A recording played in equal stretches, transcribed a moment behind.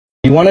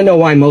You want to know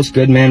why most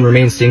good men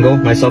remain single,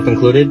 myself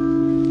included?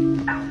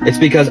 It's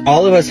because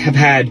all of us have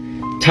had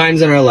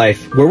times in our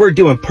life where we're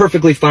doing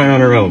perfectly fine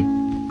on our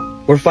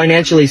own. We're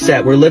financially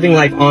set. We're living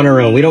life on our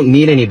own. We don't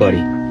need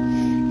anybody.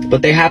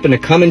 But they happen to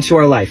come into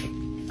our life,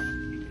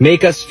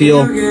 make us feel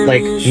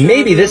like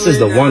maybe this is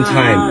the one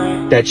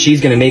time that she's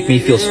going to make me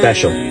feel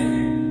special.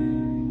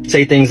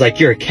 Say things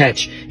like, you're a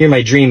catch, you're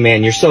my dream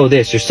man, you're so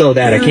this, you're so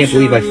that, I can't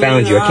believe I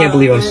found you, I can't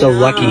believe I'm so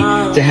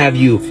lucky to have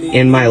you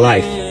in my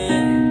life.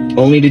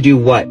 Only to do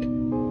what?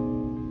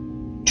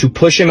 To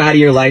push him out of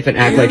your life and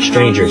act like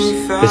strangers.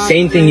 The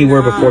same thing you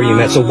were before you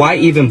met. So why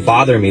even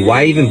bother me?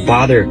 Why even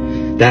bother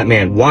that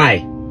man? Why?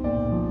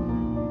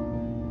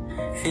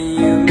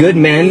 Good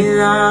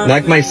men,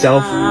 like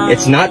myself,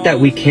 it's not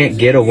that we can't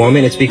get a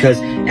woman, it's because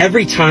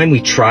every time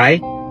we try,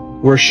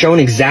 we're shown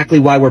exactly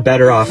why we're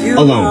better off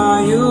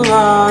alone.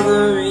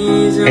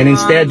 And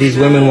instead, these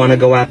women want to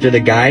go after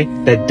the guy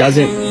that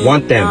doesn't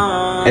want them.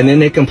 And then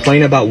they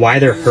complain about why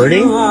they're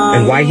hurting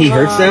and why he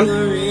hurts them.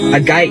 A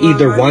guy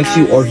either wants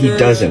you or he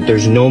doesn't.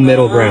 There's no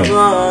middle ground.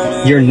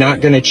 You're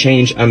not going to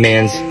change a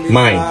man's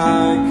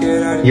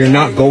mind. You're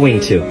not going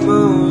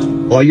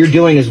to. All you're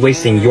doing is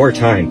wasting your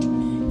time.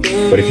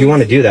 But if you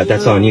want to do that,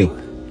 that's on you.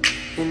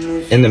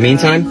 In the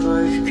meantime,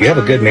 if you have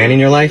a good man in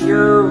your life,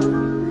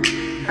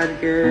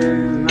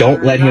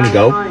 don't let him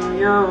go,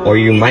 or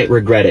you might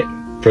regret it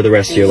for the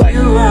rest of your life.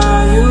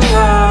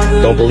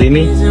 Don't believe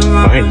me?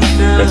 Fine.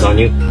 That's on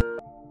you.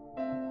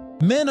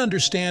 Men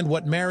understand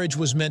what marriage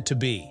was meant to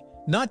be,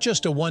 not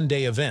just a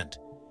one-day event.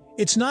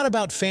 It's not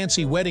about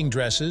fancy wedding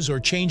dresses or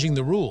changing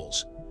the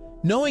rules.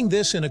 Knowing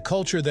this in a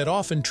culture that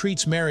often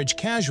treats marriage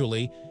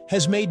casually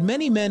has made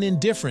many men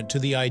indifferent to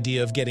the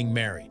idea of getting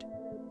married.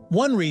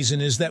 One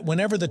reason is that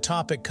whenever the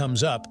topic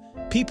comes up,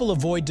 people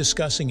avoid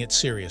discussing it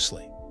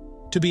seriously.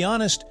 To be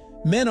honest,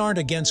 men aren't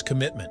against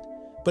commitment,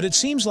 but it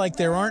seems like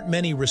there aren't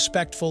many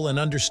respectful and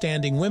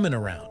understanding women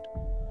around.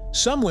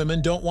 Some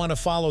women don't want to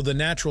follow the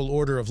natural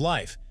order of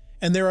life,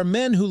 and there are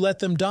men who let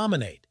them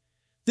dominate.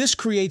 This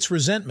creates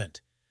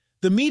resentment.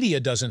 The media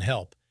doesn't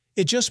help.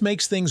 It just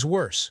makes things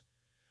worse.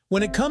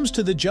 When it comes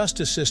to the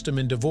justice system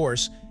in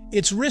divorce,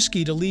 it's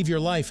risky to leave your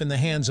life in the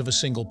hands of a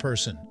single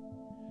person.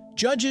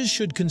 Judges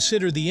should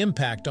consider the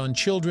impact on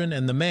children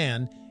and the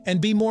man and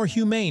be more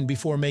humane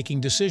before making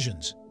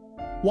decisions.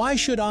 Why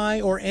should I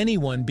or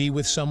anyone be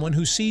with someone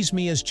who sees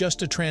me as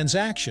just a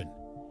transaction?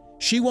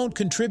 She won't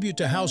contribute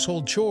to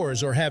household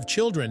chores or have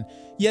children,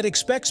 yet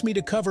expects me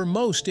to cover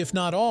most, if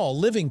not all,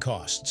 living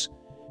costs.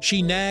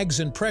 She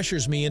nags and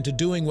pressures me into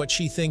doing what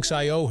she thinks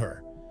I owe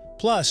her.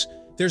 Plus,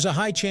 there's a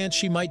high chance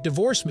she might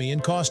divorce me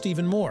and cost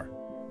even more.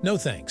 No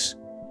thanks.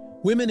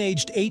 Women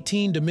aged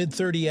 18 to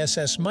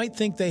mid-30s might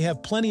think they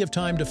have plenty of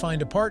time to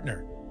find a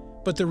partner,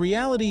 but the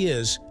reality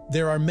is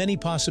there are many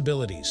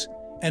possibilities,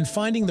 and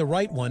finding the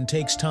right one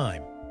takes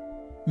time.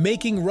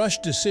 Making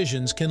rushed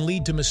decisions can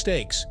lead to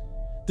mistakes.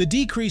 The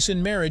decrease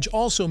in marriage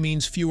also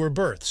means fewer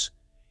births.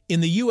 In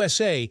the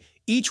USA,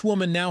 each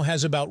woman now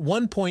has about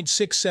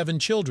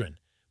 1.67 children,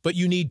 but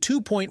you need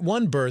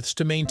 2.1 births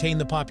to maintain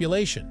the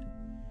population.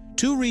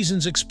 Two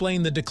reasons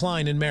explain the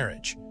decline in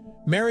marriage.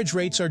 Marriage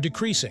rates are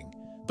decreasing,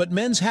 but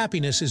men's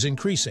happiness is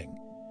increasing.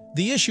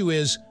 The issue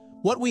is,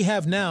 what we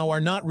have now are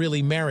not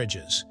really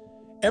marriages.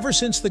 Ever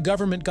since the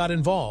government got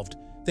involved,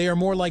 they are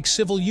more like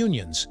civil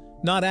unions,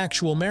 not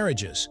actual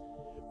marriages.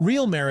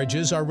 Real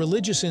marriages are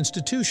religious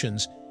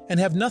institutions and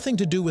have nothing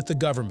to do with the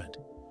government.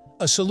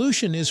 A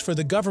solution is for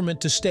the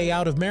government to stay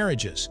out of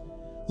marriages.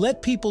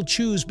 Let people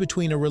choose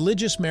between a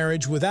religious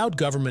marriage without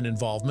government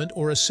involvement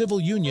or a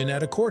civil union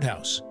at a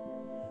courthouse.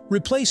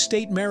 Replace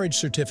state marriage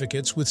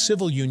certificates with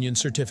civil union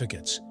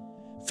certificates.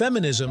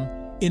 Feminism,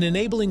 in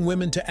enabling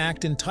women to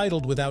act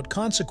entitled without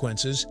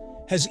consequences,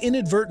 has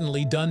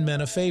inadvertently done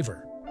men a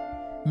favor.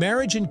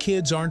 Marriage and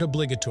kids aren't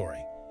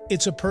obligatory.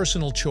 It's a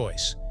personal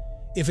choice.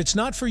 If it's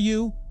not for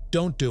you,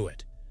 don't do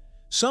it.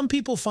 Some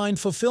people find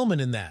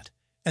fulfillment in that,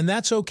 and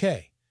that's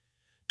okay.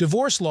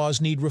 Divorce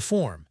laws need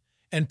reform,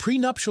 and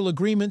prenuptial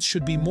agreements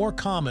should be more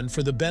common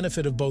for the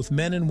benefit of both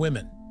men and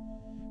women.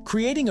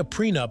 Creating a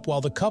prenup while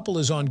the couple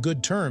is on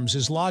good terms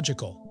is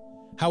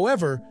logical.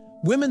 However,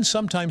 women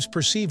sometimes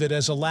perceive it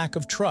as a lack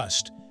of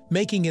trust,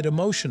 making it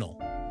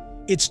emotional.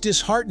 It's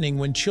disheartening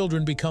when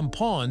children become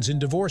pawns in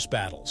divorce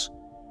battles.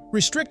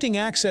 Restricting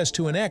access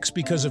to an ex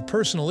because of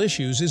personal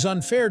issues is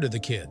unfair to the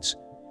kids.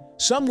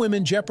 Some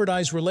women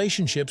jeopardize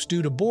relationships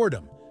due to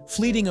boredom,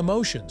 fleeting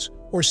emotions,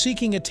 or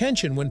seeking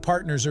attention when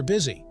partners are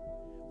busy.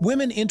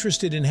 Women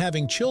interested in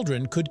having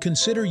children could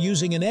consider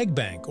using an egg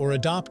bank or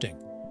adopting.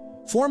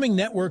 Forming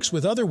networks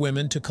with other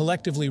women to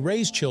collectively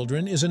raise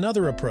children is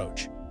another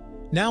approach.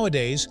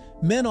 Nowadays,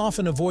 men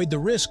often avoid the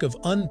risk of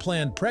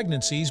unplanned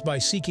pregnancies by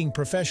seeking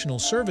professional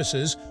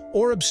services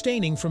or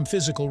abstaining from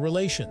physical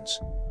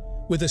relations.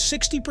 With a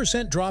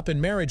 60% drop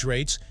in marriage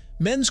rates,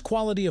 men's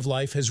quality of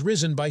life has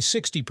risen by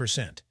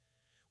 60%.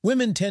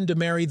 Women tend to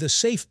marry the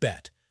safe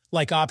bet,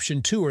 like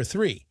option 2 or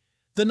 3,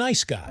 the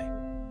nice guy.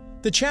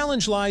 The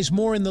challenge lies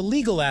more in the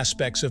legal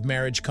aspects of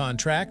marriage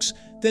contracts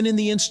than in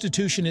the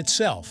institution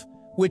itself,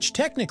 which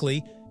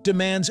technically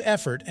demands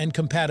effort and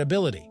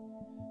compatibility.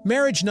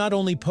 Marriage not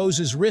only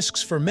poses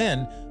risks for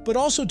men, but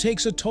also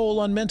takes a toll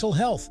on mental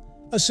health,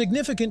 a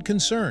significant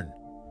concern.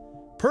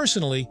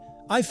 Personally,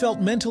 I felt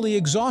mentally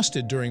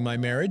exhausted during my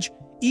marriage,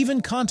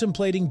 even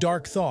contemplating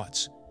dark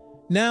thoughts.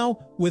 Now,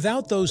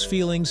 without those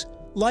feelings,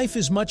 life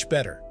is much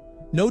better.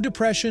 No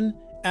depression,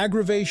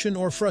 aggravation,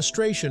 or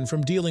frustration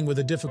from dealing with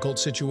a difficult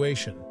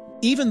situation.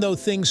 Even though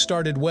things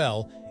started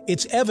well,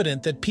 it's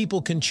evident that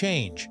people can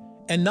change,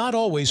 and not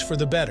always for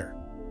the better.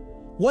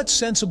 What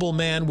sensible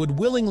man would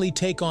willingly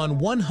take on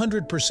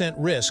 100%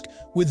 risk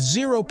with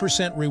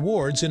 0%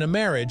 rewards in a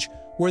marriage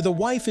where the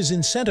wife is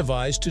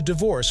incentivized to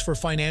divorce for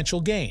financial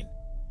gain?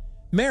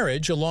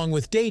 Marriage, along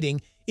with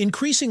dating,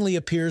 increasingly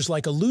appears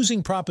like a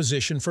losing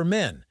proposition for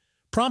men,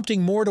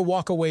 prompting more to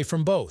walk away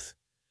from both.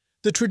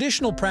 The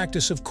traditional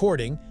practice of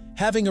courting,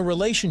 having a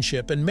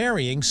relationship, and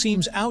marrying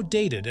seems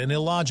outdated and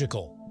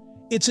illogical.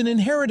 It's an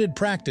inherited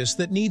practice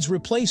that needs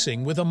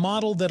replacing with a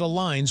model that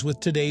aligns with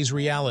today's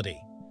reality.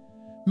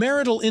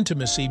 Marital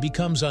intimacy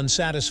becomes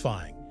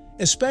unsatisfying,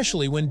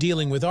 especially when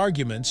dealing with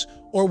arguments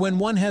or when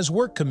one has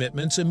work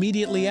commitments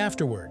immediately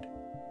afterward.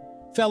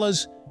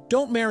 Fellas,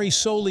 don't marry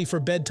solely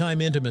for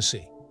bedtime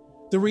intimacy.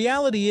 The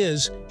reality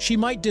is, she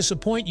might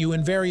disappoint you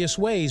in various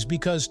ways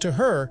because, to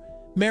her,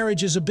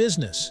 marriage is a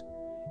business.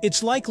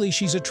 It's likely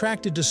she's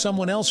attracted to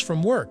someone else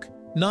from work,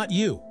 not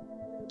you.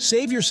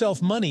 Save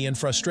yourself money and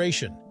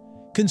frustration.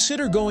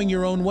 Consider going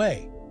your own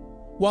way.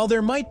 While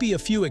there might be a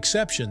few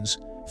exceptions,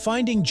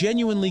 finding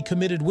genuinely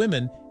committed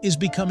women is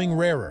becoming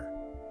rarer.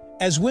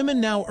 As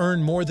women now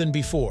earn more than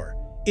before,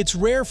 it's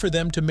rare for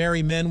them to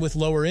marry men with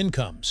lower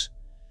incomes.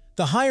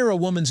 The higher a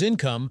woman's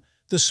income,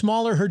 the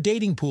smaller her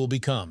dating pool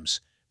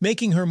becomes,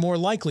 making her more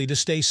likely to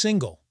stay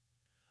single.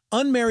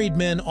 Unmarried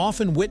men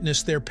often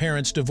witness their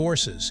parents'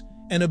 divorces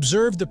and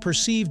observe the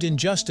perceived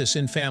injustice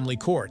in family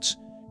courts,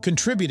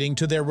 contributing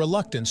to their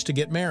reluctance to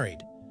get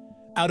married.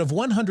 Out of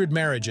 100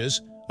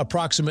 marriages,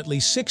 approximately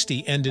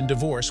 60 end in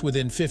divorce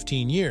within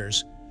 15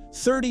 years,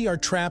 30 are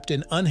trapped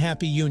in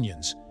unhappy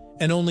unions,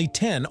 and only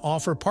 10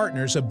 offer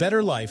partners a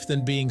better life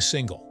than being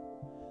single.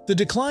 The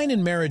decline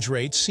in marriage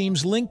rates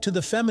seems linked to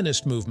the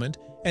feminist movement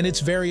and its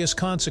various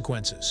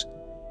consequences.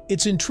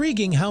 It's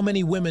intriguing how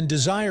many women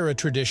desire a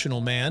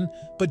traditional man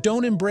but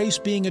don't embrace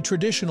being a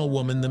traditional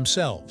woman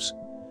themselves.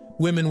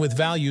 Women with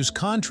values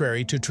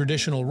contrary to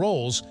traditional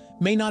roles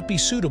may not be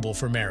suitable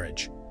for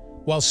marriage.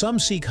 While some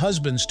seek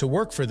husbands to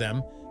work for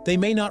them, they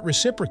may not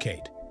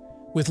reciprocate.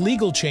 With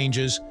legal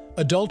changes,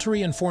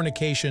 adultery and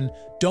fornication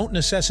don't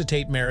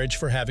necessitate marriage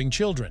for having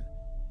children.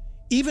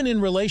 Even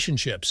in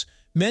relationships,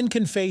 men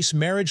can face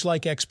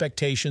marriage-like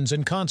expectations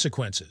and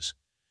consequences.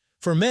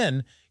 For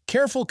men,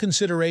 careful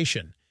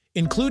consideration,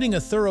 including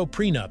a thorough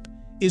prenup,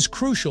 is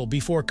crucial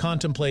before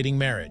contemplating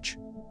marriage.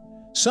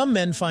 Some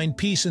men find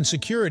peace and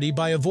security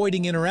by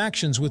avoiding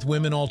interactions with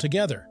women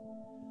altogether.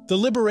 The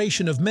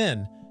liberation of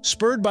men,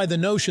 spurred by the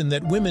notion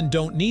that women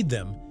don't need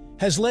them,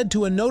 has led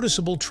to a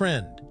noticeable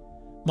trend.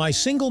 My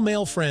single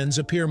male friends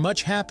appear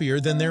much happier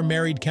than their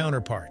married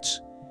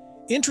counterparts.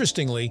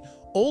 Interestingly,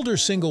 older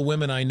single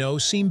women I know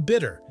seem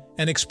bitter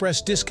and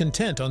express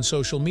discontent on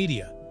social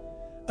media.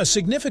 A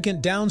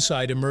significant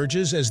downside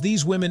emerges as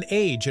these women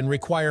age and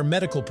require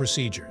medical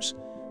procedures.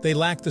 They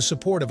lack the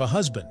support of a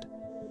husband.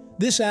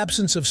 This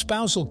absence of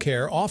spousal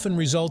care often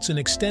results in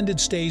extended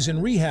stays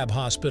in rehab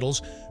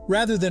hospitals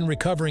rather than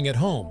recovering at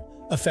home,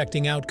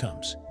 affecting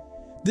outcomes.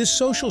 This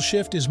social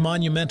shift is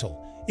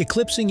monumental,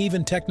 eclipsing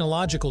even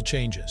technological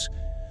changes.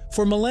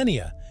 For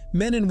millennia,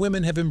 men and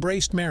women have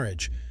embraced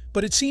marriage,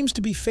 but it seems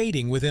to be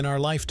fading within our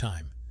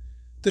lifetime.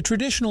 The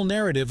traditional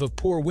narrative of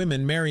poor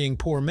women marrying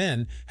poor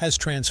men has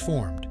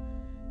transformed.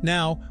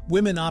 Now,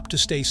 women opt to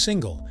stay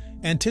single,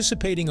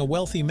 anticipating a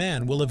wealthy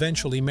man will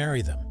eventually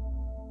marry them.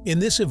 In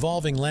this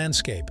evolving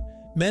landscape,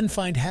 men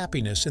find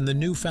happiness in the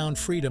newfound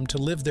freedom to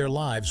live their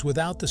lives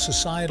without the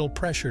societal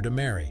pressure to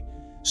marry,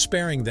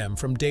 sparing them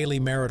from daily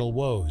marital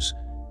woes.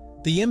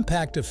 The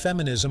impact of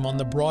feminism on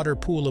the broader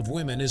pool of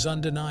women is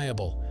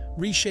undeniable,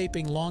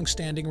 reshaping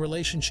long-standing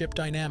relationship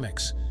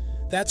dynamics.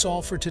 That's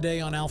all for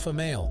today on Alpha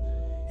Male.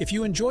 If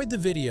you enjoyed the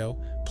video,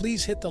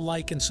 please hit the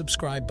like and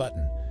subscribe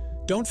button.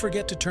 Don't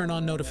forget to turn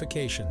on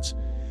notifications.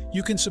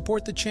 You can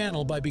support the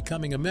channel by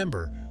becoming a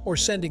member or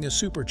sending a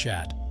super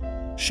chat.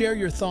 Share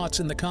your thoughts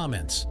in the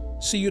comments.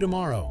 See you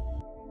tomorrow.